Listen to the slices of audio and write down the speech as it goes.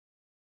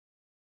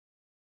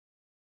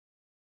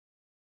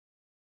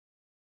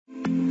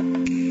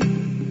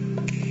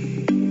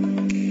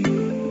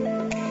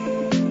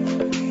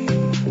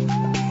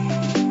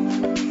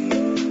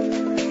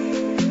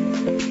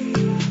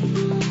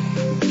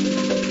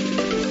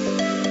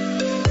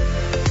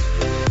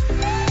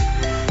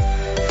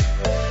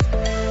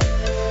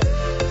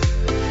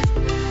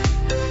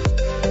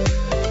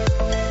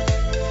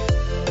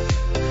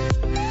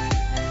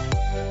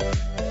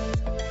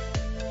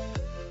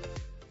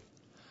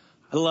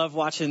I love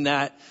watching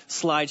that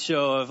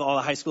slideshow of all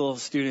the high school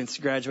students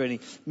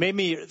graduating. Made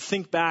me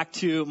think back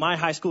to my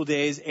high school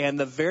days and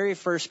the very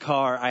first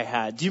car I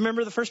had. Do you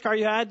remember the first car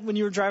you had when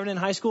you were driving in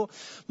high school?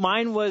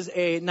 Mine was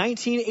a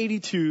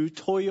 1982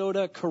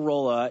 Toyota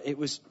Corolla. It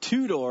was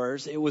 2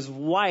 doors. It was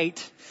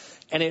white.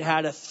 And it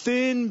had a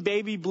thin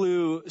baby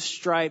blue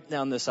stripe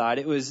down the side.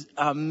 It was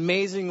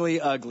amazingly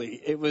ugly.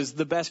 It was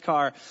the best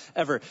car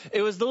ever.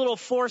 It was the little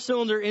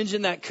 4-cylinder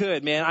engine that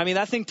could, man. I mean,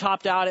 that thing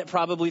topped out at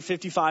probably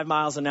 55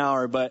 miles an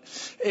hour, but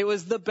it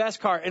was the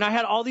best car. And I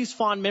had all these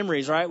fond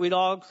memories, right? We'd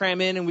all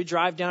cram in and we'd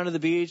drive down to the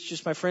beach,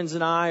 just my friends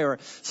and I, or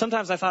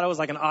sometimes I thought I was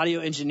like an audio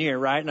engineer,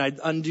 right? And I'd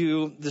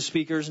undo the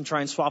speakers and try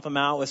and swap them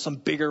out with some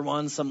bigger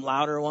ones, some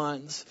louder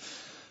ones.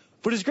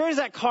 But as great as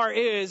that car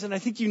is, and I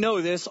think you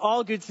know this,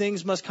 all good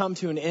things must come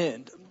to an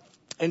end.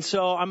 And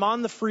so I'm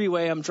on the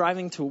freeway, I'm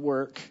driving to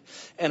work,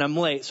 and I'm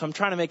late, so I'm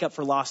trying to make up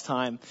for lost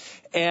time.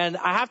 And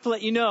I have to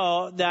let you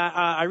know that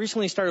I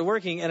recently started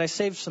working, and I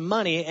saved some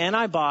money, and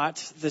I bought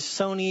the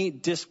Sony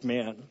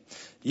Discman.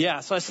 Yeah,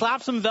 so I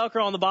slapped some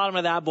Velcro on the bottom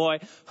of that boy,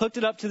 hooked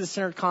it up to the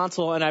center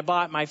console, and I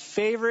bought my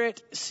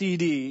favorite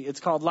CD. It's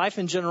called Life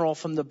in General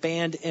from the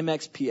band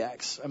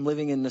MXPX. I'm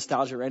living in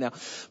nostalgia right now.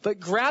 But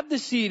grabbed the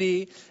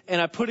CD,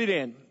 and I put it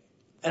in.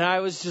 And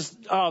I was just,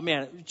 oh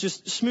man,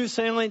 just smooth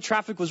sailing.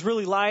 Traffic was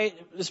really light,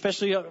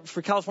 especially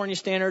for California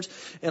standards.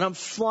 And I'm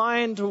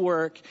flying to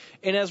work.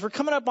 And as we're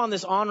coming up on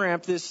this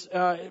on-ramp, there's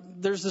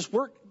this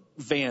work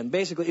van,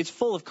 basically. It's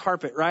full of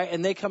carpet, right?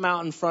 And they come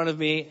out in front of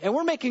me, and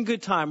we're making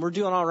good time. We're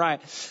doing all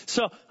right.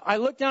 So I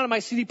look down at my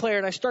CD player,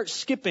 and I start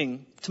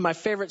skipping to my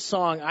favorite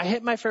song. I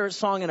hit my favorite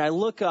song, and I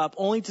look up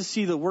only to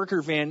see the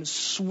worker van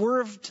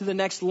swerve to the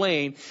next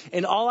lane,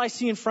 and all I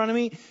see in front of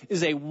me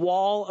is a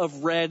wall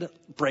of red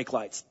brake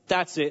lights.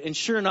 That's it. And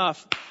sure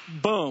enough,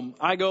 boom,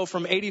 I go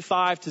from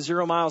 85 to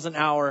 0 miles an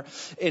hour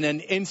in an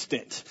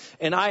instant.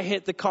 And I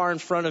hit the car in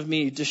front of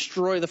me,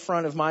 destroy the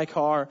front of my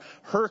car.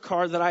 Her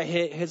car that I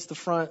hits the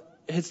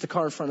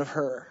car in front of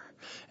her.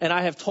 And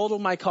I have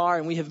totaled my car,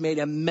 and we have made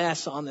a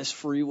mess on this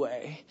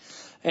freeway.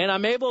 And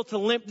I'm able to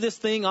limp this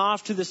thing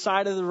off to the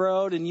side of the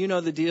road, and you know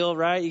the deal,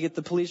 right? You get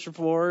the police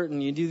report,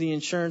 and you do the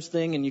insurance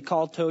thing, and you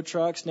call tow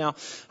trucks. Now,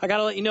 I got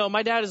to let you know,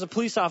 my dad is a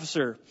police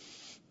officer.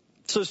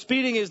 So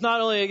speeding is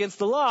not only against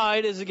the law,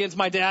 it is against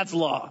my dad's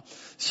law.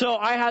 So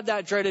I had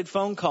that dreaded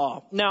phone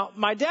call. Now,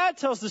 my dad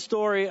tells the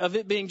story of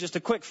it being just a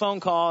quick phone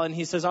call, and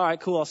he says, all right,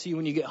 cool, I'll see you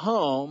when you get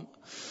home.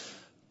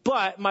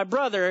 But my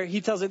brother,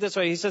 he tells it this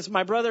way. He says,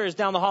 my brother is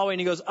down the hallway,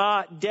 and he goes,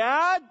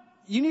 Dad,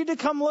 you need to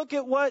come look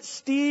at what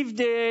Steve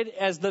did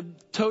as the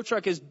tow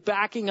truck is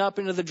backing up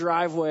into the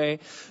driveway,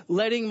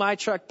 letting my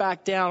truck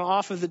back down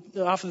off of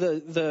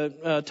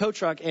the tow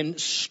truck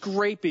and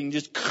scraping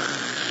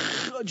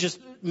just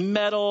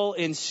metal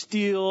and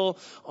steel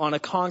on a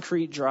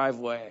concrete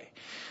driveway.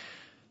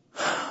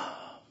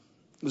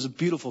 It was a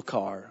beautiful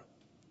car,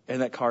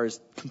 and that car is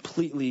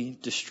completely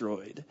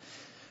destroyed.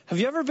 Have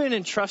you ever been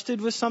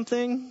entrusted with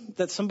something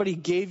that somebody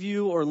gave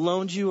you or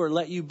loaned you or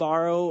let you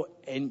borrow,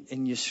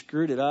 and you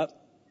screwed it up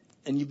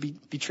and you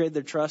betrayed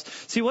their trust?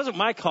 See, it wasn't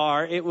my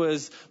car. It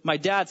was my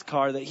dad's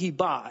car that he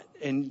bought.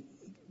 And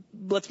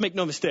let's make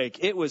no mistake,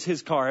 it was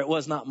his car. It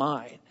was not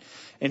mine.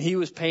 And he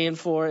was paying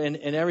for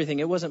it and everything.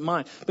 It wasn't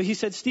mine. But he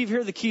said, Steve, here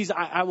are the keys.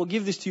 I will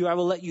give this to you. I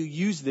will let you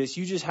use this.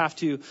 You just have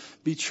to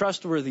be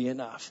trustworthy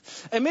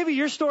enough. And maybe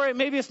your story,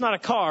 maybe it's not a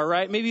car,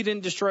 right? Maybe you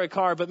didn't destroy a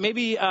car, but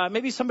maybe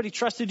somebody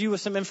trusted you with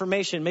some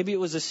information. Maybe it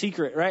was a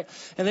secret, right?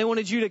 And they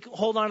wanted you to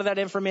hold on to that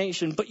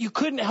information, but you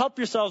couldn't help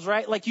yourselves,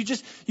 right? Like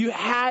you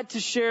had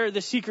to share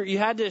the secret. You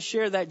had to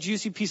share that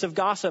juicy piece of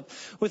gossip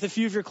with a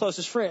few of your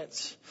closest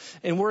friends.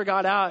 And word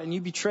got out, and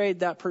you betrayed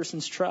that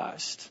person's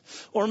trust.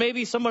 Or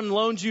maybe someone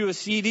loaned you a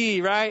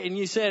CD, right? And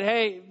you said,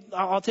 hey,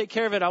 I'll take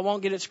care of it. I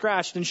won't get it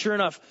scratched. And sure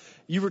enough,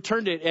 you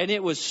returned it, and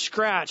it was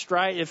scratched,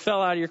 right? It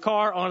fell out of your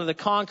car onto the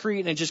concrete,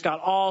 and it just got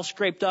all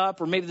scraped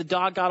up. Or maybe the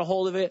dog got a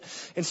hold of it.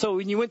 And so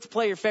when you went to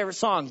play your favorite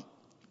song,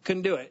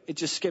 couldn't do it. It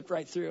just skipped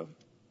right through.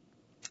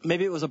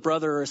 Maybe it was a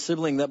brother or a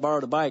sibling that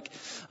borrowed a bike,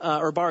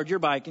 or borrowed your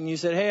bike, and you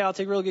said, hey, I'll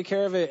take real good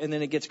care of it, and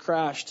then it gets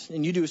crashed.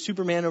 And you do a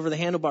Superman over the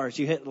handlebars.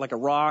 You hit like a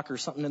rock or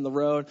something in the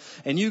road,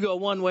 and you go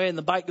one way and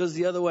the bike goes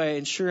the other way,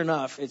 and sure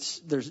enough, it's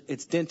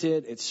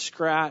dented, it's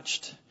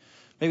scratched.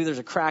 Maybe there's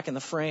a crack in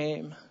the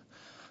frame.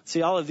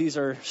 See, all of these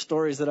are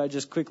stories that I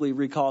just quickly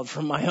recalled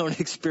from my own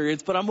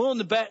experience, but I'm willing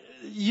to bet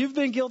you've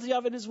been guilty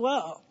of it as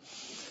well.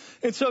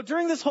 And so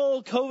during this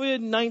whole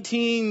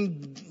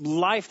COVID-19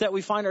 life that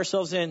we find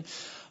ourselves in,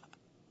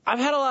 I've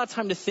had a lot of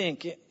time to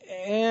think,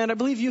 and I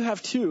believe you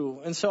have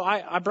too. And so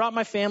I brought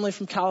my family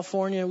from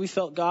California. We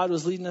felt God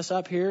was leading us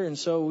up here, and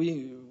so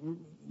we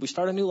we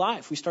start a new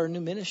life. We start a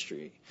new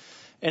ministry.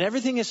 And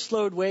everything has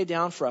slowed way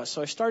down for us.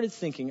 So I started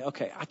thinking,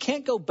 okay, I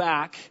can't go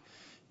back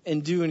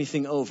and do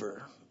anything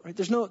over. Right?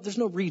 There's no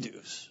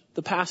redos.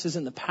 The past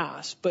isn't the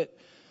past. But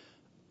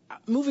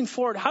moving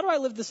forward, how do I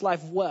live this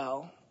life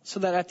well so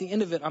that at the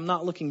end of it, I'm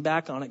not looking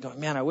back on it going,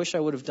 man, I wish I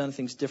would have done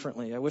things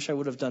differently. I wish I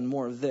would have done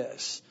more of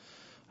this.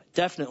 I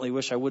definitely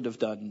wish I would have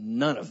done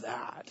none of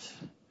that.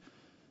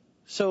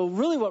 So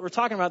really what we're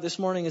talking about this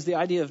morning is the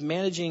idea of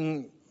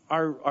managing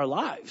our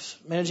lives,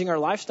 managing our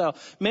lifestyle,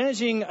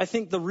 managing, I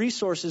think, the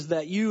resources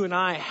that you and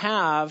I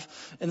have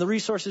and the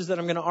resources that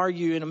I'm going to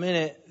argue in a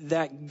minute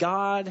that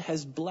God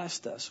has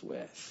blessed us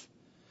with.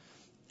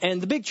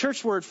 And the big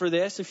church word for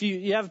this, if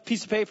you have a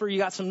piece of paper, you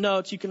got some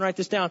notes, you can write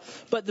this down.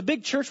 But the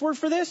big church word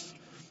for this,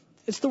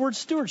 it's the word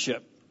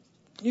stewardship.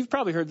 You've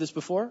probably heard this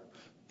before.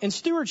 And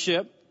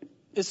stewardship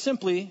is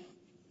simply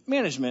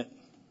management.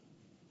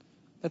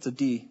 That's a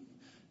D.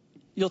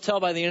 You'll tell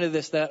by the end of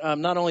this that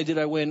not only did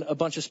I win a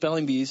bunch of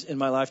spelling bees in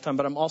my lifetime,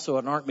 but I'm also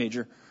an art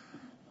major.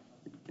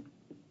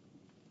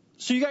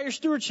 So you got your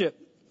stewardship.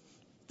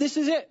 This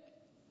is it.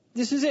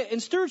 This is it.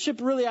 And stewardship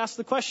really asks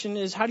the question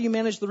is, how do you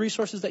manage the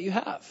resources that you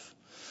have?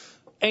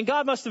 And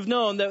God must have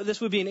known that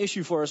this would be an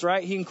issue for us,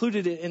 right? He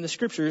included it in the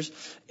scriptures.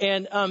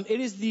 And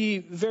it is the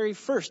very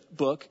first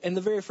book and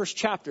the very first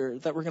chapter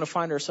that we're going to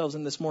find ourselves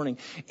in this morning,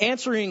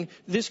 answering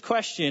this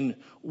question,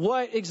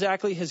 what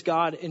exactly has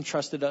God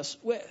entrusted us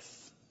with?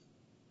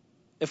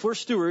 If we're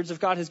stewards, if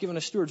God has given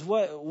us stewards,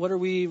 what are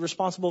we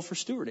responsible for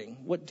stewarding?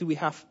 What do we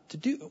have to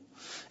do?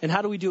 And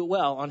how do we do it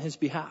well on his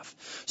behalf?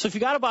 So if you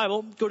got a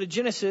Bible, go to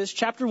Genesis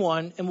chapter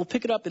 1, and we'll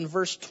pick it up in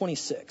verse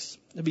 26.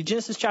 It'll be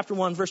Genesis chapter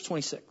 1, verse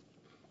 26.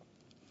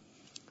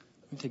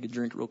 Let me take a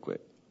drink real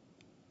quick.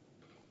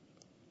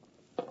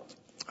 All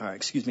right,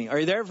 excuse me. Are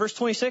you there? Verse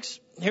 26?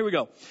 Here we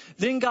go.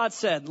 Then God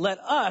said, let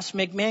us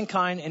make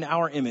mankind in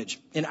our image,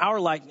 in our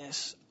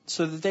likeness,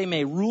 so that they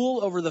may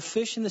rule over the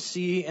fish in the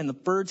sea and the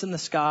birds in the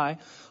sky,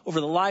 over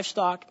the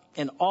livestock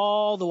and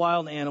all the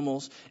wild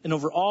animals, and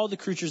over all the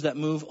creatures that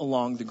move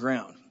along the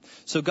ground.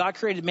 So God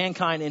created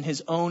mankind in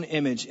his own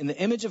image. In the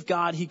image of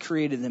God, he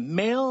created them.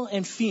 Male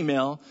and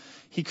female,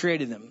 he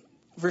created them.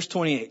 Verse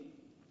 28.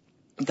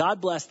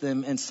 God blessed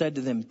them and said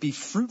to them, be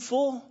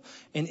fruitful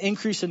and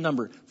increase in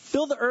number.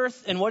 Fill the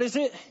earth, and what is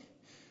it?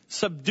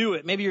 Subdue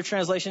it. Maybe your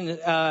translation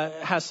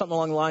has something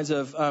along the lines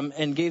of,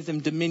 and gave them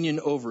dominion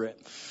over it.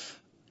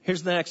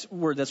 Here's the next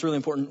word that's really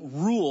important.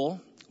 Rule.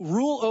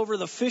 Rule over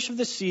the fish of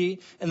the sea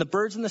and the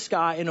birds in the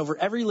sky and over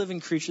every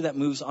living creature that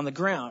moves on the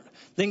ground.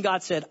 Then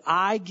God said,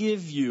 I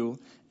give you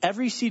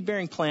every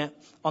seed-bearing plant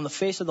on the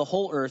face of the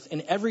whole earth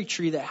and every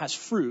tree that has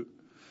fruit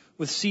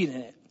with seed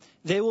in it.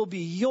 They will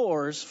be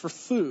yours for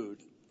food.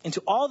 And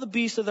to all the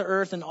beasts of the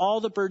earth and all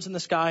the birds in the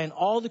sky and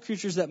all the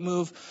creatures that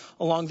move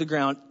along the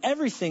ground,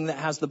 everything that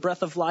has the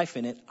breath of life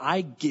in it,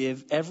 I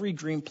give every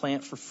green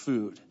plant for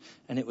food.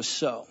 And it was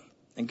so.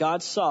 And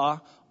God saw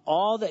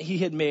all that he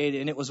had made,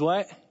 and it was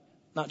what?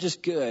 Not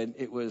just good,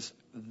 it was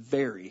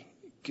very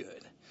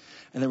good.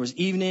 And there was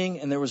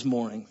evening and there was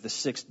morning, the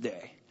sixth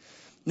day.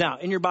 Now,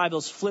 in your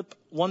Bibles, flip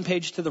one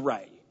page to the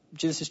right.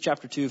 Genesis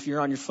chapter 2, if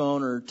you're on your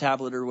phone or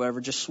tablet or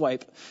whatever, just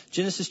swipe.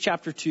 Genesis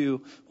chapter 2,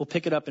 we'll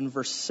pick it up in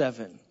verse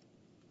 7.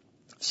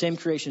 Same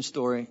creation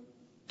story,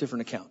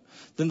 different account.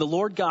 Then the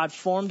Lord God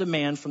formed a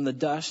man from the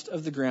dust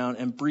of the ground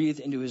and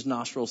breathed into his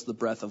nostrils the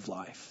breath of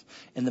life.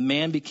 And the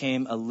man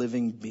became a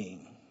living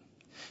being.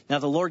 Now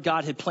the Lord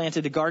God had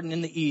planted a garden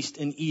in the east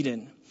in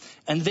Eden,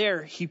 and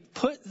there he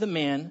put the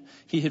man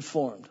he had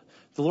formed.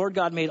 The Lord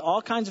God made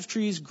all kinds of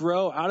trees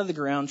grow out of the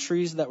ground,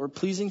 trees that were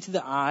pleasing to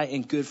the eye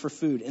and good for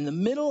food. In the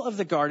middle of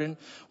the garden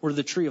were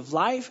the tree of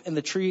life and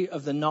the tree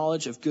of the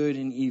knowledge of good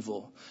and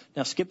evil.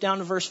 Now skip down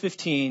to verse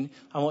 15.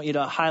 I want you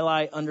to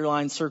highlight,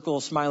 underline,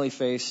 circle, smiley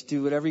face,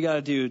 do whatever you got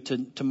to do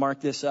to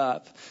mark this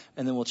up,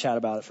 and then we'll chat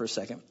about it for a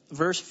second.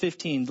 Verse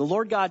 15, the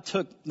Lord God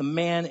took the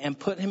man and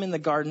put him in the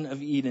Garden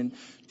of Eden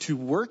to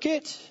work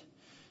it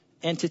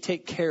and to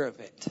take care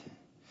of it.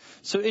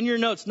 So in your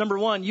notes, number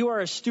one, you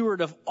are a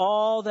steward of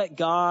all that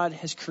God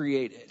has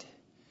created.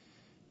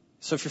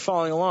 So if you're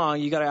following along,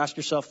 you got to ask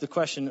yourself the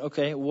question,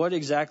 okay, what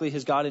exactly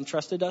has God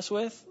entrusted us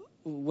with?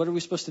 What are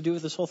we supposed to do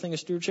with this whole thing of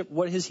stewardship?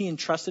 What has he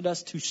entrusted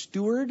us to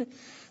steward?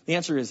 The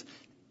answer is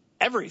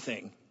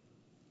everything.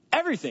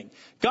 Everything.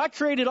 God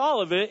created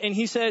all of it, and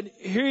he said,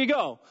 here you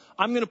go.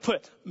 I'm going to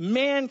put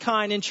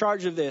mankind in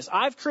charge of this.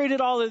 I've created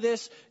all of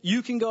this.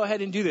 You can go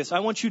ahead and do this.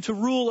 I want you to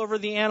rule over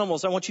the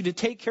animals. I want you to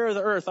take care of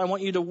the earth. I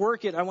want you to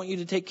work it. I want you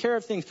to take care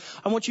of things.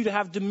 I want you to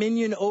have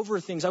dominion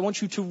over things. I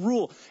want you to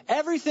rule.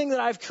 Everything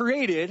that I've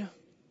created,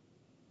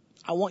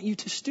 I want you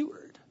to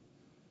steward.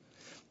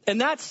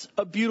 And that's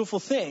a beautiful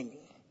thing,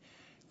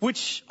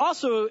 which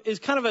also is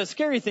kind of a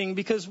scary thing,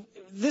 because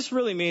this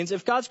really means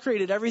if God's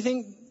created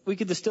everything, we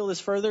could distill this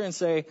further and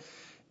say,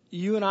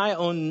 you and I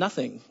own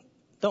nothing,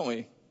 don't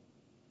we?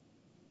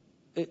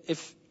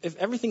 If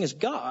everything is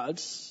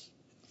God's,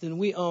 then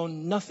we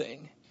own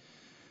nothing.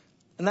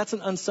 And that's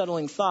an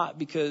unsettling thought,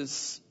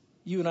 because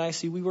you and I,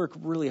 we work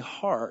really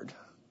hard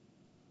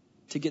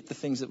to get the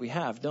things that we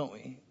have, don't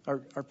we?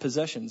 Our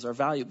possessions, our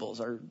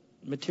valuables, our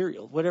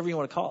material, whatever you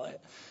want to call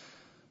it.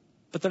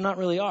 But they're not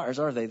really ours,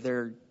 are they?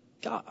 They're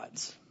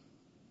God's.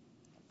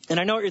 And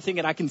I know what you're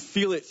thinking. I can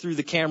feel it through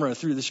the camera,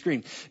 through the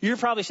screen. You're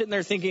probably sitting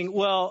there thinking,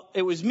 well,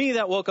 it was me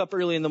that woke up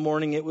early in the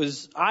morning.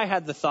 I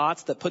had the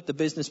thoughts that put the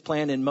business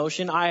plan in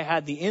motion. I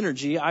had the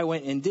energy. I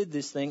went and did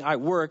this thing. I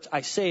worked.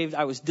 I saved.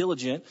 I was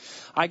diligent.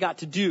 I got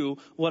to do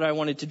what I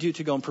wanted to do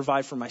to go and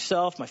provide for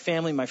myself, my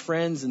family, my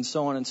friends, and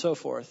so on and so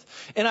forth.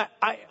 And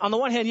I on the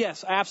one hand,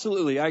 yes,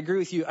 absolutely. I agree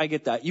with you. I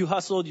get that. You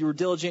hustled. You were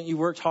diligent. You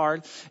worked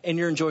hard, and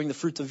you're enjoying the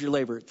fruits of your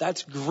labor.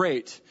 That's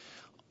great.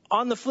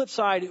 On the flip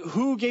side,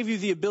 who gave you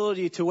the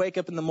ability to wake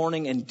up in the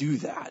morning and do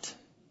that?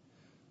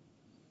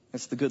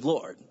 It's the good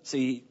Lord.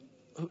 See,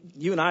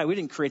 you and I, we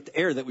didn't create the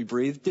air that we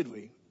breathe, did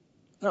we?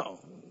 No,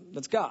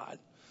 that's God.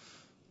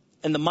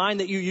 And the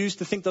mind that you use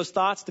to think those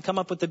thoughts, to come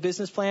up with the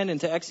business plan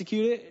and to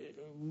execute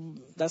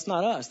it, that's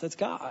not us, that's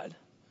God.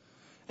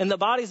 And the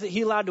bodies that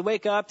he allowed to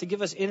wake up, to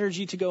give us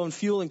energy to go and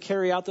fuel and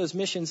carry out those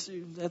missions,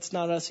 that's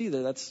not us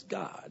either, that's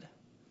God.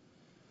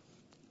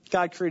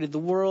 God created the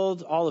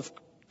world, all of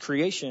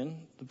creation,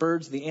 the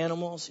birds, the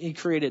animals. He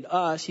created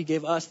us. He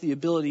gave us the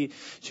ability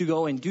to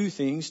go and do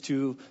things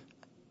to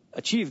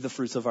achieve the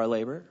fruits of our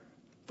labor.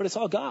 But it's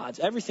all God's.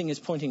 Everything is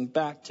pointing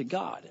back to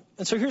God.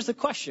 And so here's the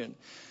question.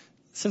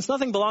 Since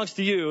nothing belongs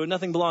to you and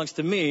nothing belongs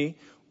to me,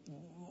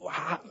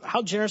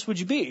 how generous would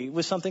you be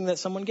with something that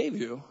someone gave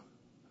you?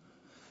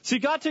 See,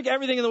 God took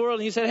everything in the world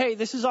and he said, hey,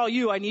 this is all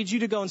you. I need you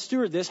to go and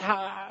steward this.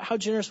 How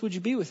generous would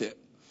you be with it?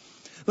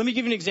 Let me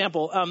give you an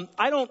example.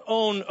 I don't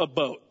own a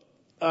boat.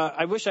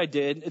 I wish I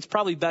did. It's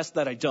probably best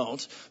that I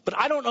don't. But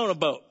I don't own a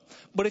boat.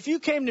 But if you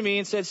came to me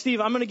and said, Steve,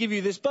 I'm going to give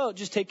you this boat.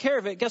 Just take care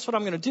of it. Guess what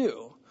I'm going to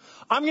do?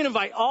 I'm going to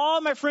invite all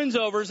my friends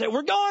over and say,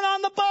 we're going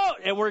on the boat.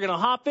 And we're going to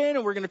hop in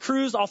and we're going to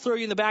cruise. I'll throw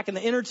you in the back in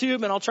the inner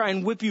tube and I'll try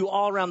and whip you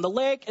all around the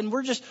lake. And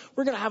we're going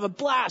to have a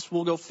blast.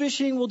 We'll go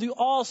fishing. We'll do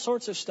all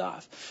sorts of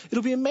stuff.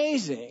 It'll be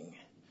amazing.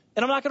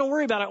 And I'm not going to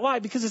worry about it. Why?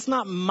 Because it's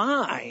not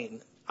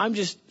mine. I'm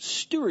just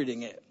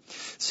stewarding it.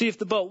 See, if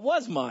the boat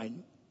was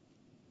mine,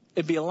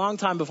 it'd be a long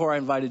time before I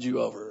invited you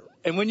over.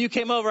 And when you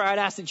came over, I'd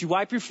ask that you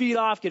wipe your feet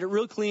off, get it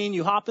real clean.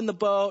 You hop in the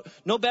boat.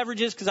 No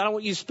beverages because I don't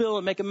want you to spill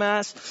and make a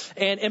mess.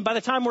 And by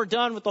the time we're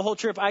done with the whole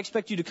trip, I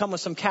expect you to come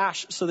with some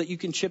cash so that you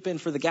can chip in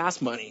for the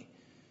gas money.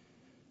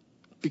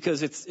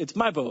 Because it's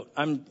my boat.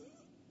 I'm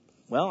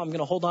going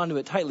to hold on to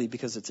it tightly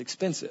because it's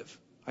expensive.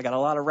 I got a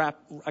lot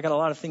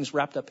of things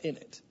wrapped up in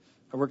it.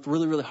 I worked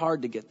really, really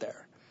hard to get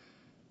there.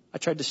 I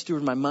tried to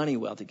steward my money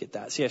well to get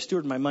that. See, I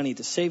stewarded my money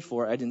to save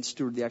for it. I didn't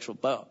steward the actual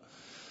boat.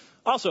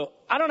 Also,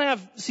 I don't have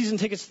season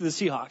tickets to the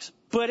Seahawks,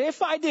 but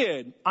if I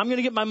did, I'm going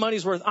to get my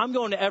money's worth. I'm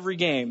going to every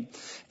game.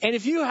 And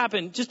if you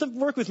happen, just to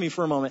work with me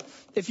for a moment,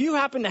 if you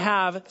happen to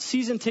have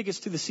season tickets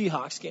to the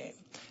Seahawks game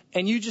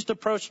and you just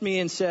approached me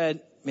and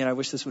said, man, I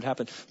wish this would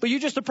happen, but you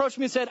just approached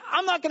me and said,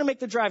 I'm not going to make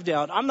the drive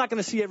down. I'm not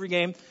going to see every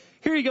game.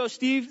 Here you go,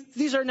 Steve.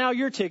 These are now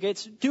your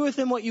tickets. Do with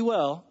them what you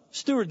will.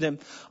 Steward them.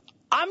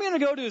 I'm going to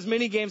go to as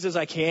many games as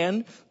I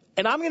can,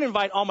 and I'm going to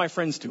invite all my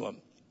friends to them.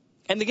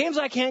 And the games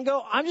I can't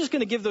go, I'm just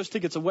going to give those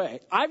tickets away.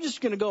 I'm just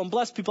going to go and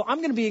bless people. I'm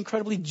going to be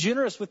incredibly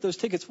generous with those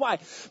tickets. Why?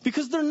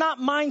 Because they're not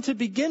mine to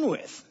begin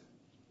with.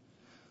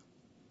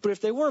 But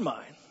if they were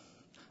mine,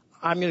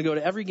 I'm going to go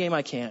to every game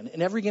I can.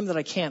 And every game that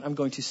I can't, I'm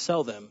going to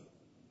sell them.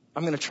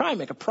 I'm going to try and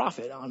make a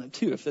profit on it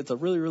too. If it's a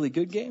really, really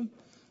good game,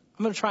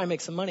 I'm going to try and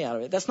make some money out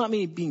of it. That's not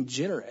me being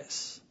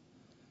generous.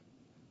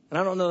 And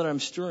I don't know that I'm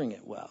stewarding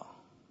it well.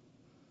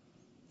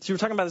 So we're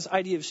talking about this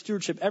idea of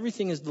stewardship.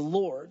 Everything is the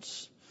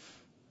Lord's.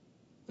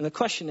 And the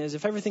question is,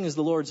 if everything is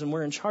the Lord's and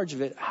we're in charge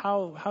of it,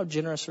 how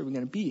generous are we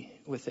going to be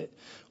with it?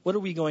 What are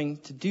we going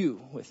to do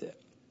with it?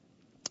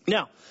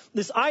 Now,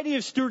 this idea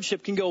of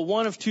stewardship can go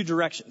one of two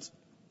directions.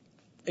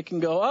 It can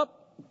go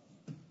up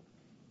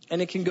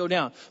and it can go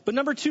down. But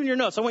number 2 in your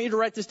notes, I want you to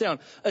write this down.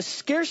 A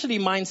scarcity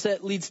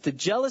mindset leads to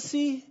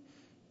jealousy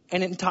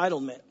and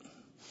entitlement.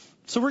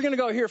 So we're going to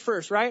go here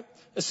first, right?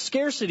 A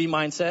scarcity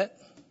mindset.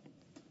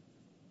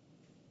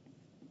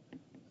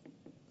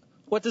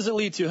 What does it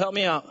lead to? Help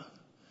me out.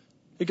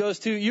 It goes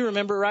to, you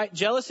remember, right?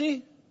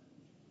 Jealousy.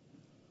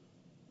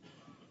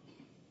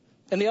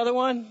 And the other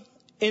one,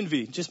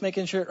 envy. Just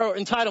making sure,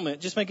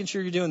 entitlement. Just making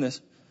sure you're doing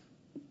this.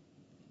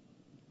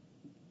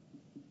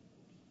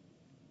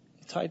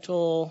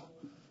 Entitlement.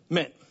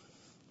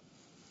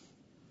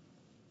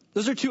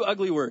 Those are 2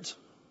 ugly words.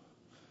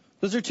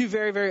 Those are 2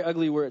 very, very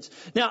ugly words.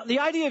 Now, the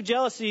idea of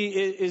jealousy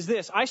is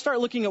this. I start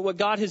looking at what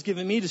God has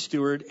given me to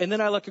steward, and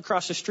then I look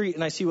across the street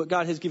and I see what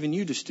God has given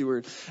you to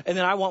steward, and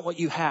then I want what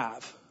you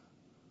have.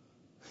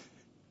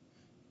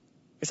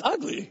 It's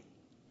ugly.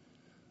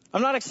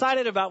 I'm not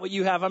excited about what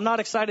you have. I'm not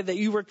excited that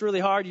you worked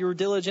really hard, you were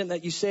diligent,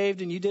 that you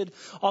saved, and you did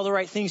all the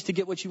right things to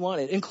get what you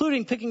wanted,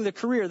 including picking the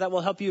career that will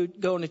help you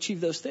go and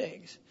achieve those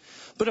things.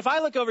 But if I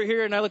look over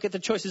here and I look at the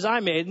choices I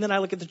made, and then I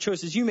look at the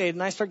choices you made,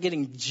 and I start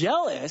getting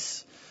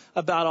jealous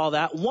about all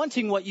that,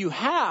 wanting what you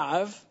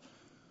have,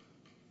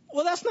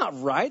 well, that's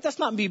not right. That's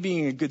not me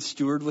being a good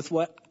steward with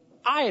what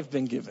I have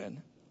been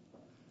given.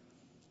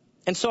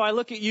 And so I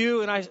look at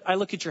you and I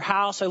look at your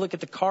house. I look at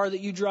the car that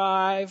you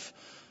drive.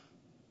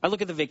 I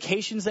look at the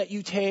vacations that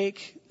you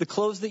take, the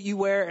clothes that you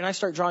wear, and I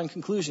start drawing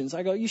conclusions.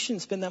 I go, you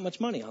shouldn't spend that much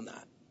money on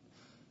that.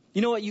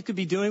 You know what you could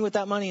be doing with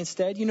that money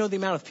instead? You know the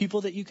amount of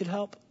people that you could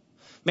help?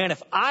 Man,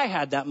 if I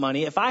had that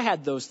money, if I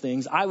had those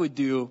things, I would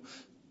do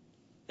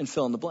and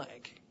fill in the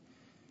blank.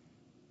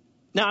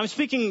 Now, I'm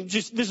speaking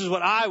just, this is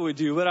what I would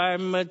do, but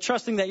I'm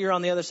trusting that you're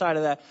on the other side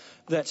of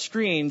that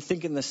screen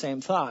thinking the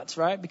same thoughts,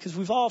 right? Because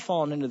we've all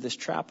fallen into this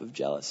trap of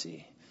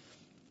jealousy.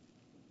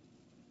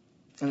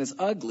 And it's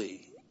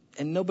ugly,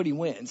 and nobody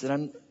wins.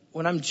 And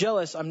when I'm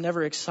jealous, I'm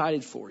never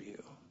excited for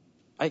you.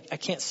 I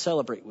can't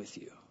celebrate with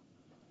you.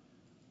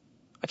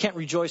 I can't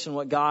rejoice in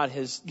what God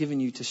has given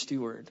you to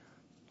steward.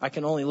 I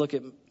can only look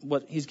at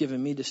what he's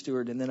given me to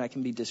steward, and then I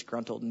can be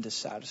disgruntled and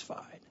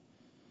dissatisfied.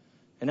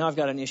 And now I've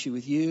got an issue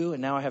with you,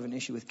 and now I have an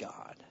issue with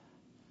God.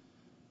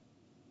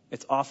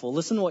 It's awful.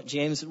 Listen to what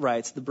James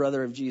writes, the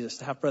brother of Jesus,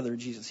 the half-brother of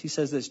Jesus. He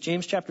says this,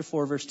 James chapter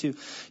 4, verse 2.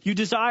 You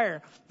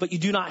desire, but you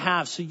do not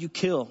have, so you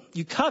kill.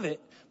 You covet,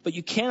 but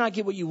you cannot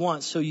get what you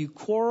want, so you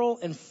quarrel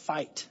and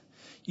fight.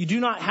 You do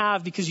not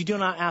have because you do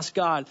not ask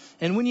God.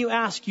 And when you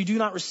ask, you do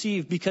not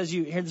receive because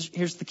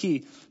here's the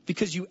key,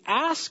 because you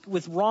ask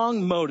with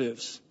wrong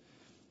motives,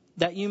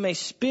 that you may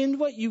spend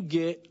what you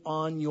get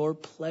on your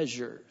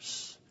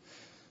pleasures.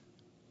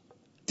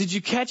 Did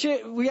you catch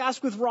it? We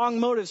ask with wrong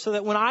motives so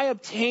that when I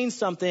obtain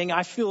something,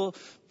 I feel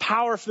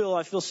powerful,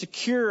 I feel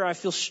secure, I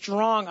feel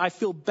strong, I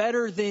feel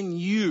better than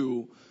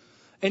you.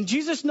 And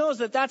Jesus knows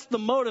that that's the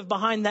motive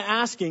behind the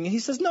asking. And he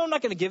says, no, I'm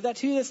not going to give that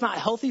to you. That's not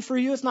healthy for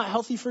you. It's not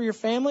healthy for your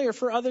family or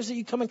for others that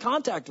you come in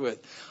contact with.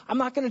 I'm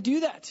not going to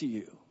do that to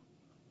you.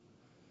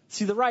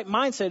 See, the right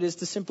mindset is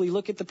to simply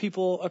look at the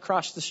people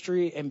across the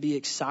street and be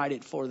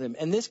excited for them.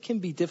 And this can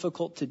be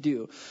difficult to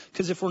do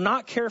because if we're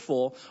not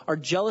careful, our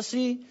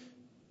jealousy,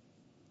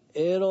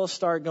 it'll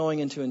start going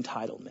into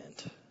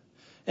entitlement.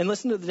 And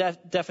listen to the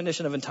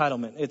definition of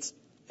entitlement.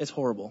 It's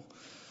horrible.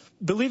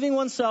 Believing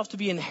oneself to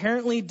be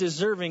inherently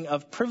deserving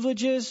of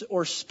privileges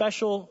or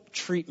special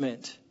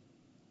treatment.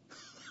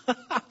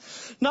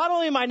 Not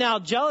only am I now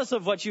jealous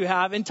of what you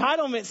have,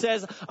 entitlement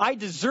says I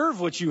deserve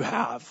what you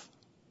have.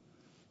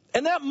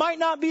 And that might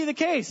not be the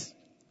case,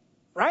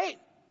 right?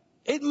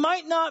 It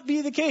might not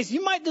be the case.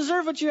 You might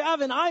deserve what you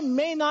have, and I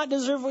may not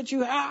deserve what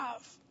you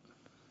have.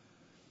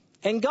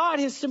 And God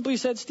has simply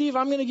said, Steve,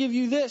 I'm going to give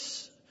you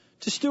this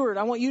to steward.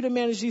 I want you to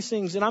manage these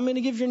things. And I'm going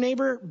to give your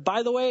neighbor,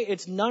 by the way,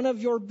 it's none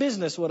of your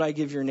business what I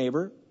give your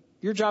neighbor.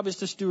 Your job is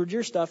to steward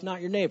your stuff,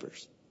 not your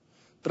neighbor's.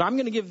 But I'm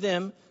going to give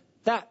them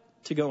that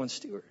to go and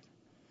steward.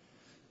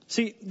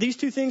 See, these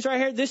two things right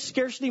here, this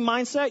scarcity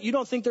mindset, you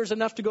don't think there's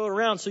enough to go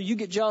around, so you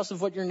get jealous of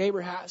what your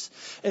neighbor has.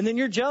 And then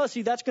your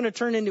jealousy, that's going to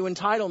turn into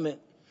entitlement.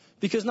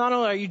 Because not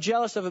only are you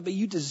jealous of it, but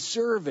you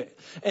deserve it.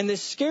 And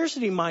this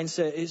scarcity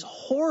mindset is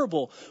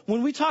horrible.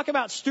 When we talk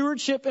about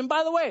stewardship, and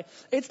by the way,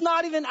 it's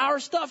not even our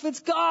stuff, it's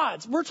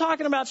God's. We're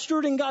talking about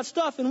stewarding God's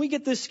stuff, and we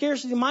get this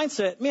scarcity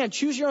mindset. Man,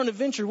 choose your own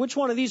adventure. Which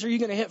one of these are you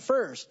going to hit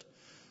first?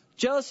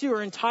 Jealousy or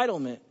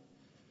entitlement?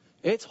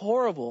 It's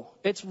horrible.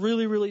 It's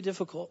really, really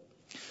difficult.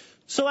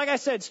 So like I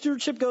said,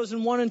 stewardship goes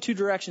in one and two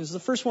directions. The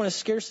first one is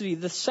scarcity.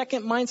 The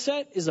second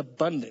mindset is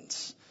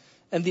abundance.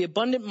 And the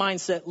abundant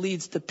mindset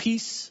leads to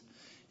peace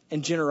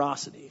and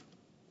generosity.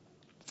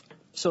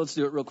 So let's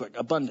do it real quick.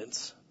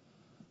 Abundance.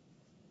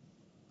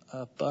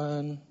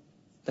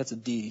 That's a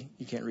D.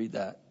 You can't read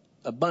that.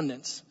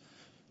 Abundance.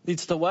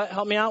 Leads to what?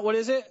 Help me out. What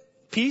is it?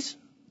 Peace?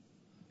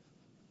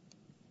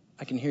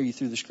 I can hear you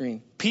through the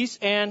screen. Peace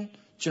and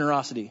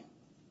generosity.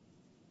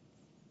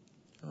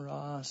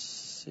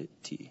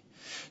 Generosity.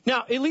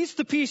 Now, it leads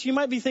to peace. You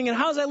might be thinking,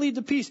 how does that lead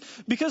to peace?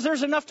 Because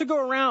there's enough to go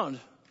around.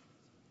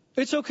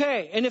 It's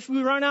okay. And if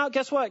we run out,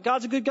 guess what?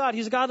 God's a good God.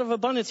 He's a God of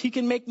abundance. He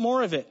can make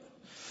more of it.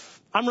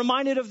 I'm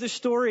reminded of this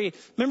story.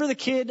 Remember the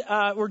kid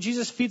where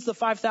Jesus feeds the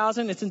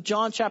 5,000? It's in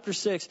John chapter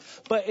 6.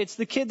 But it's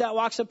the kid that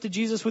walks up to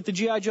Jesus with the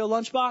G.I. Joe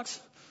lunchbox.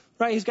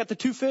 Right? He's got the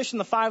 2 fish and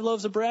the 5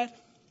 loaves of bread.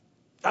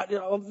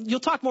 You'll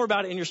talk more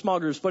about it in your small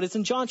groups, but it's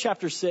in John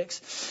chapter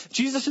 6.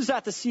 Jesus is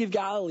at the Sea of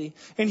Galilee,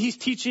 and he's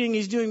teaching,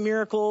 he's doing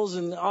miracles,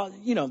 and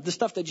the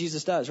stuff that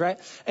Jesus does, right?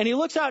 And he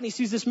looks out and he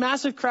sees this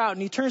massive crowd,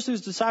 and he turns to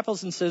his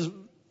disciples and says,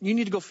 you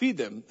need to go feed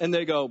them. And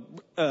they go,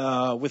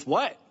 with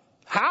what?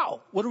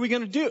 How? What are we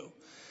going to do?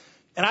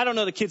 And I don't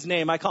know the kid's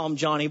name. I call him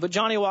Johnny. But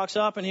Johnny walks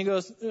up and he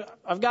goes,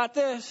 I've got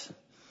this.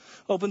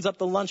 Opens up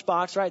the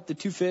lunchbox, right? The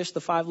 2 fish, the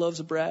 5 loaves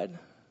of bread.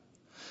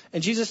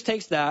 And Jesus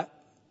takes that,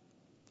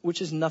 which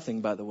is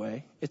nothing, by the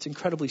way. It's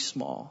incredibly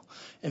small,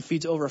 and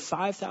feeds over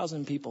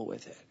 5,000 people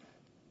with it.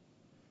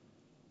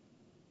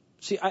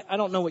 See, I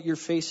don't know what you're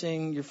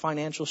facing, your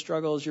financial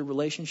struggles, your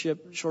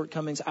relationship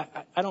shortcomings.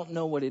 I don't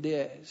know what it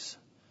is.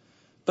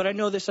 But I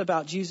know this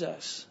about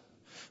Jesus.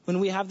 When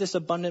we have this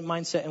abundant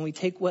mindset and we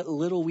take what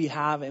little we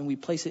have and we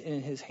place it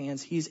in his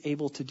hands, he's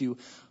able to do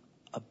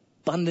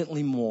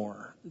abundantly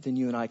more than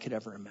you and I could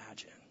ever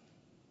imagine.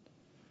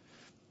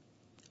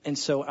 And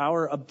so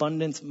our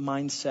abundance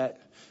mindset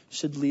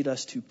should lead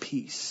us to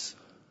peace.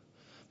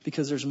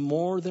 Because there's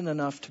more than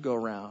enough to go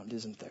around,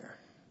 isn't there?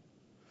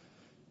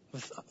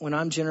 when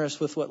I'm generous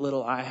with what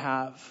little I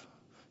have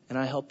and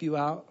I help you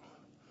out,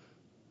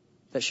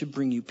 that should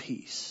bring you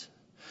peace.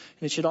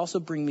 And it should also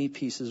bring me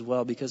peace as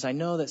well, because I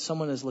know that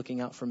someone is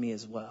looking out for me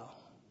as well.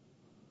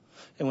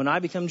 And when I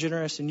become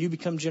generous and you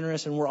become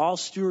generous and we're all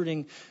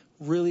stewarding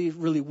really,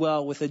 really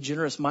well with a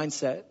generous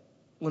mindset,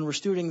 when we're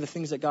stewarding the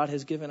things that God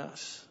has given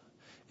us,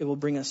 it will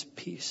bring us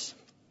peace.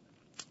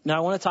 Now, I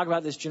want to talk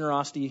about this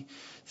generosity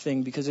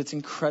thing because it's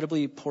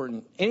incredibly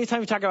important.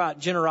 Anytime you talk about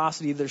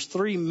generosity, there's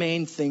three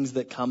main things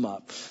that come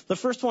up. The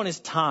first one is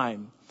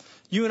time.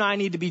 You and I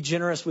need to be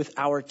generous with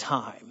our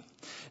time.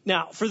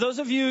 Now, for those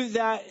of you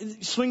that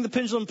swing the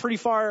pendulum pretty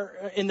far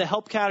in the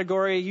help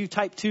category, you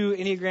type 2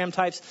 Enneagram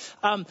types,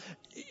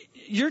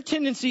 your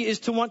tendency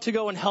is to want to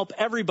go and help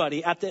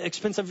everybody at the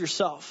expense of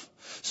yourself.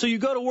 So you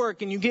go to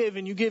work and you give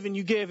and you give and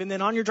you give. And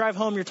then on your drive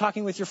home, you're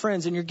talking with your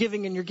friends and you're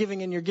giving and you're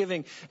giving and you're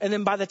giving. And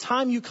then by the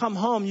time you come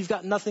home, you've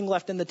got nothing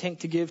left in the tank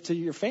to give to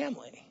your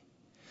family.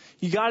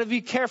 You got to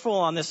be careful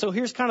on this. So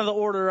here's kind of the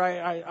order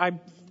I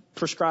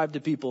prescribe to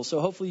people. So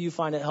hopefully you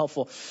find it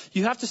helpful.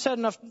 You have to set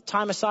enough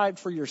time aside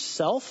for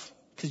yourself,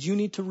 because you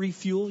need to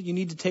refuel. You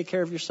need to take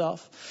care of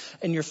yourself.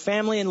 And your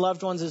family and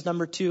loved ones is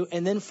number 2.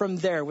 And then from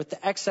there, with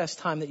the excess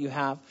time that you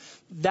have,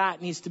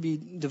 that needs to be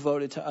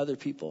devoted to other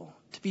people.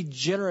 To be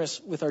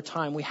generous with our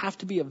time, we have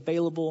to be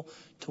available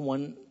to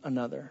one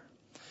another.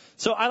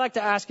 So I like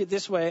to ask it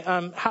this way.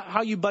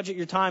 How you budget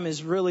your time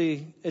is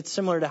really, it's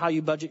similar to how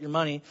you budget your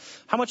money.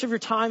 How much of your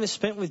time is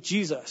spent with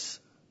Jesus?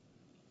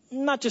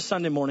 Not just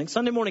Sunday morning.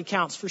 Sunday morning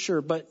counts for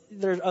sure, but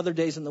there are other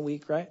days in the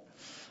week, right?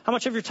 How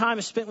much of your time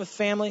is spent with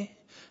family?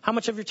 How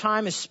much of your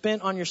time is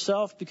spent on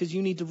yourself because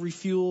you need to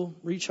refuel,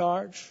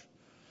 recharge?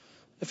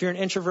 If you're an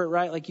introvert,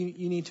 right, like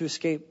you need to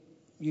escape.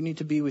 You need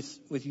to be with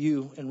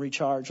you and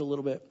recharge a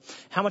little bit.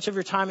 How much of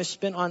your time is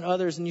spent on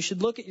others? And you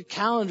should look at your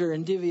calendar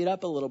and divvy it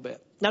up a little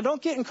bit. Now,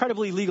 don't get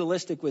incredibly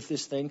legalistic with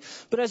this thing,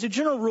 but as a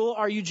general rule,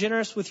 are you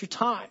generous with your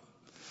time?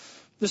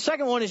 The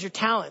second one is your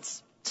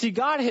talents. See,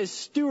 God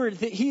has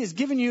He has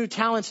given you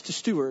talents to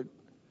steward,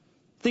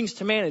 things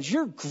to manage.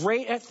 You're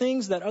great at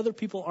things that other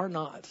people are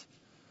not.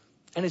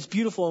 And it's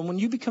beautiful. And when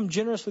you become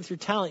generous with your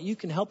talent, you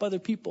can help other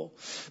people.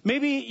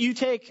 Maybe you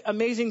take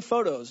amazing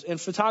photos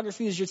and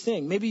photography is your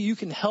thing. Maybe you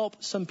can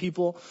help some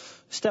people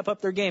step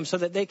up their game so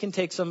that they can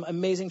take some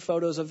amazing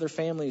photos of their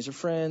families or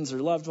friends or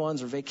loved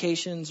ones or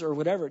vacations or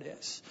whatever it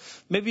is.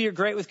 Maybe you're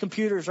great with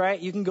computers, right?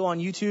 You can go on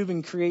YouTube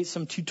and create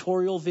some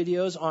tutorial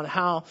videos on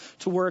how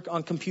to work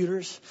on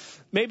computers.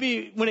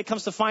 Maybe when it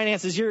comes to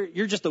finances,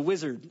 you're just a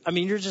wizard. I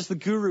mean, you're just the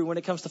guru when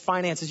it comes to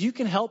finances. You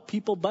can help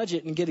people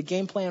budget and get a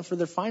game plan for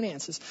their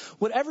finances.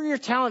 Whatever your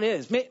talent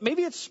is,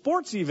 maybe it's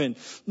sports even.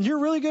 You're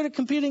really good at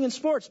competing in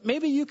sports.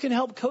 Maybe you can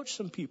help coach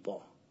some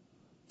people.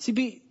 See,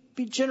 be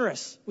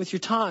generous with your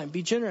time.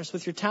 Be generous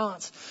with your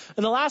talents.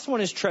 And the last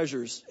one is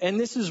treasures. And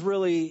this is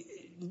really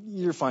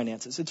your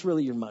finances. It's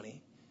really your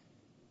money.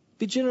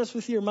 Be generous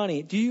with your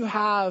money. Do you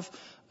have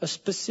a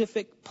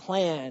specific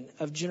plan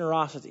of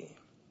generosity?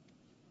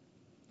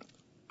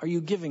 Are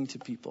you giving to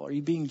people? Are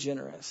you being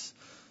generous?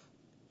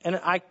 And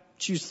I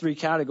choose 3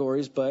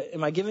 categories, but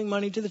am I giving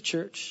money to the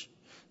church?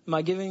 Am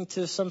I giving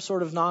to some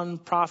sort of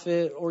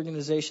nonprofit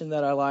organization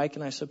that I like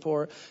and I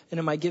support? And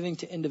am I giving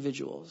to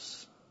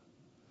individuals?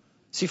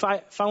 See, if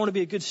I want to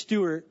be a good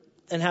steward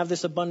and have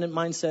this abundant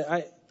mindset,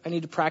 I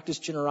need to practice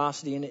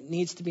generosity, and it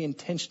needs to be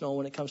intentional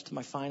when it comes to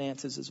my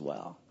finances as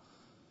well.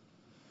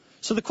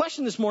 So the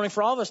question this morning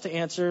for all of us to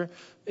answer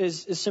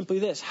is simply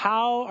this.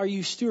 How are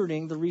you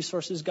stewarding the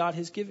resources God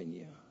has given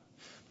you?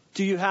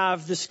 Do you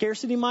have the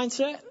scarcity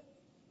mindset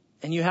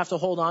and you have to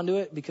hold on to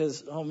it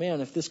because, oh man,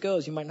 if this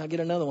goes, you might not get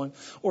another one?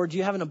 Or do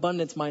you have an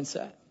abundance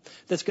mindset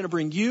that's going to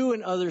bring you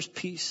and others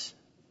peace?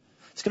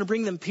 It's going to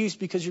bring them peace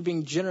because you're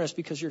being generous,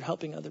 because you're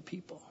helping other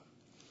people.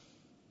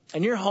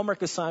 And your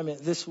homework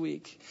assignment this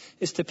week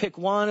is to pick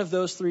one of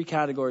those 3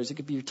 categories. It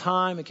could be your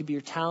time, it could be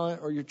your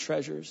talent, or your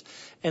treasures.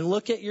 And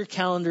look at your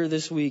calendar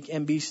this week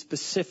and be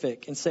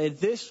specific and say,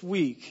 this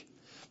week,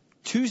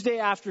 Tuesday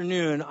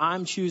afternoon,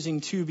 I'm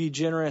choosing to be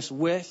generous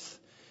with,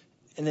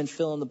 and then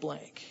fill in the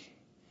blank.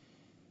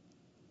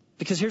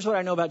 Because here's what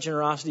I know about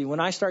generosity.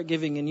 When I start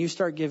giving and you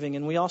start giving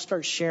and we all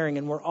start sharing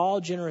and we're all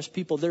generous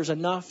people, there's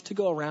enough to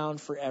go around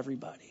for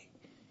everybody.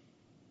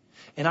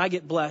 And I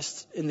get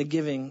blessed in the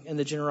giving and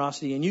the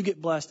generosity, and you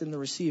get blessed in the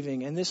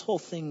receiving, and this whole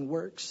thing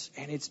works,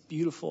 and it's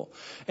beautiful.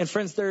 And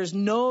friends, there is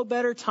no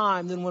better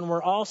time than when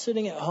we're all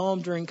sitting at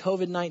home during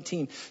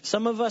COVID-19.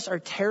 Some of us are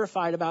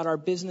terrified about our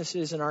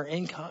businesses and our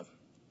income.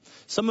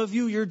 Some of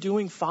you, you're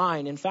doing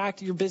fine. In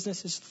fact, your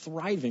business is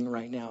thriving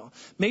right now.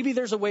 Maybe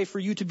there's a way for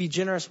you to be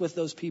generous with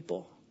those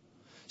people.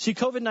 See,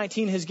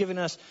 COVID-19 has given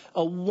us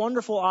a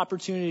wonderful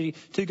opportunity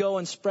to go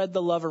and spread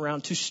the love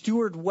around, to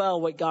steward well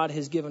what God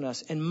has given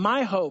us. And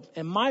my hope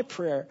and my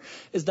prayer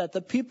is that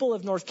the people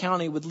of North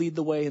County would lead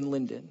the way in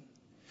Linden.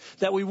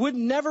 That we would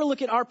never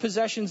look at our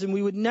possessions and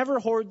we would never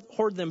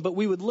hoard them, but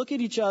we would look at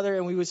each other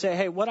and we would say,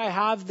 hey, what I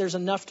have, there's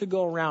enough to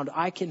go around.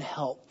 I can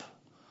help.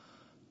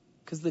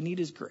 Because the need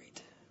is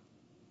great.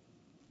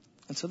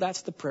 And so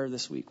that's the prayer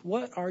this week.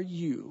 What are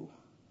you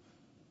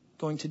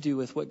going to do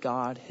with what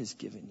God has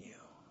given you?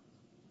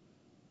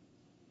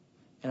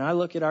 And I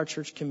look at our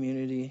church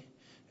community,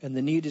 and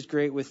the need is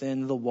great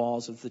within the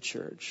walls of the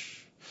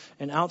church.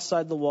 And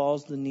outside the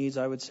walls, the needs,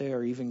 I would say,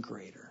 are even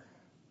greater.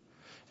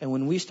 And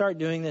when we start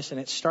doing this,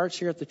 and it starts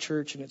here at the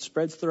church, and it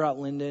spreads throughout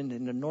Linden,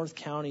 into North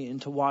County,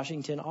 into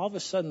Washington, all of a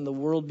sudden the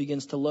world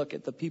begins to look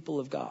at the people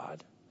of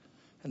God,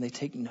 and they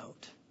take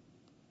note.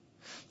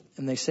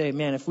 And they say,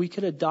 man, if we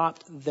could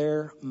adopt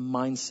their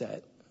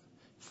mindset,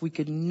 if we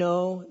could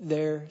know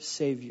their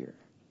Savior,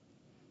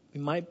 we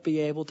might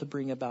be able to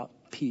bring about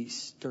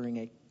peace during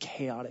a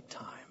chaotic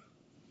time.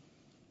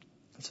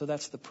 And so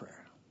that's the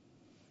prayer.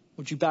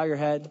 Would you bow your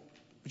head?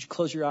 Would you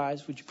close your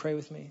eyes? Would you pray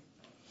with me?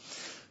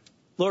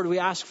 Lord, we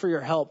ask for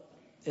your help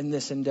in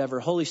this endeavor.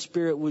 Holy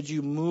Spirit, would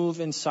you move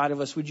inside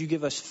of us? Would you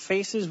give us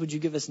faces? Would you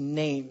give us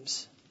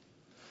names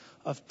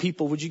of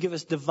people? Would you give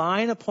us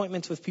divine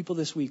appointments with people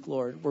this week,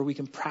 Lord, where we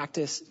can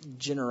practice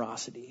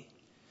generosity?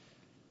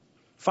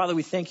 Father,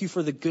 we thank you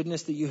for the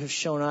goodness that you have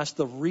shown us,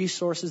 the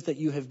resources that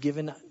you have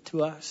given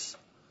to us.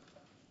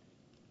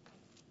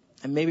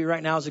 And maybe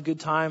right now is a good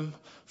time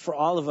for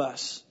all of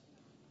us,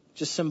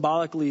 just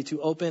symbolically,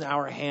 to open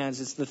our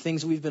hands. It's the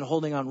things we've been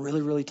holding on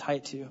really, really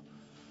tight to.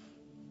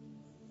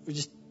 We're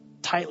just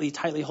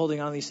tightly holding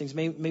on to these things.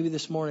 Maybe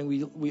this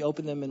morning we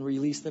open them and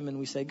release them and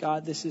we say,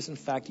 God, this is in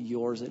fact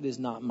yours. It is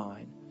not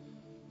mine.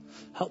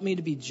 Help me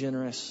to be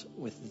generous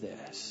with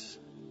this.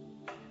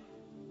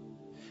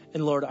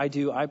 And Lord,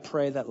 I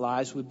pray that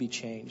lives would be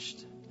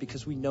changed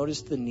because we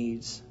notice the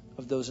needs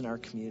of those in our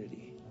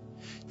community.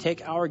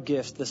 Take our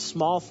gifts, the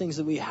small things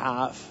that we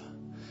have,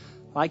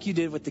 like you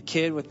did with the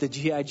kid with the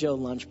G.I. Joe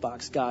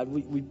lunchbox, God.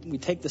 We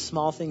take the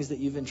small things that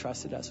you've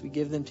entrusted us. We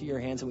give them to your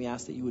hands and we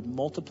ask that you would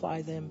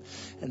multiply them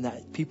and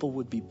that people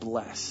would be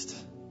blessed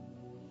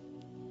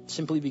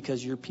simply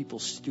because your people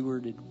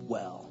stewarded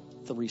well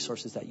the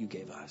resources that you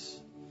gave us.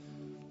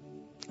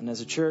 And as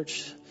a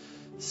church,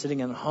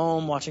 sitting at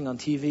home, watching on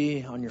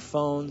TV, on your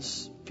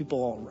phones,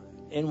 people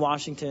in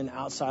Washington,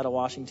 outside of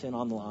Washington,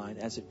 on the line,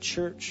 as a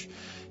church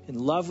in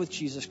love with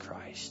Jesus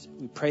Christ,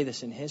 we pray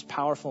this in his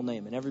powerful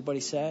name. And everybody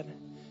said,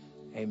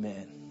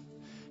 amen.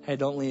 Hey,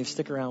 don't leave.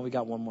 Stick around. We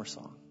got one more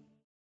song.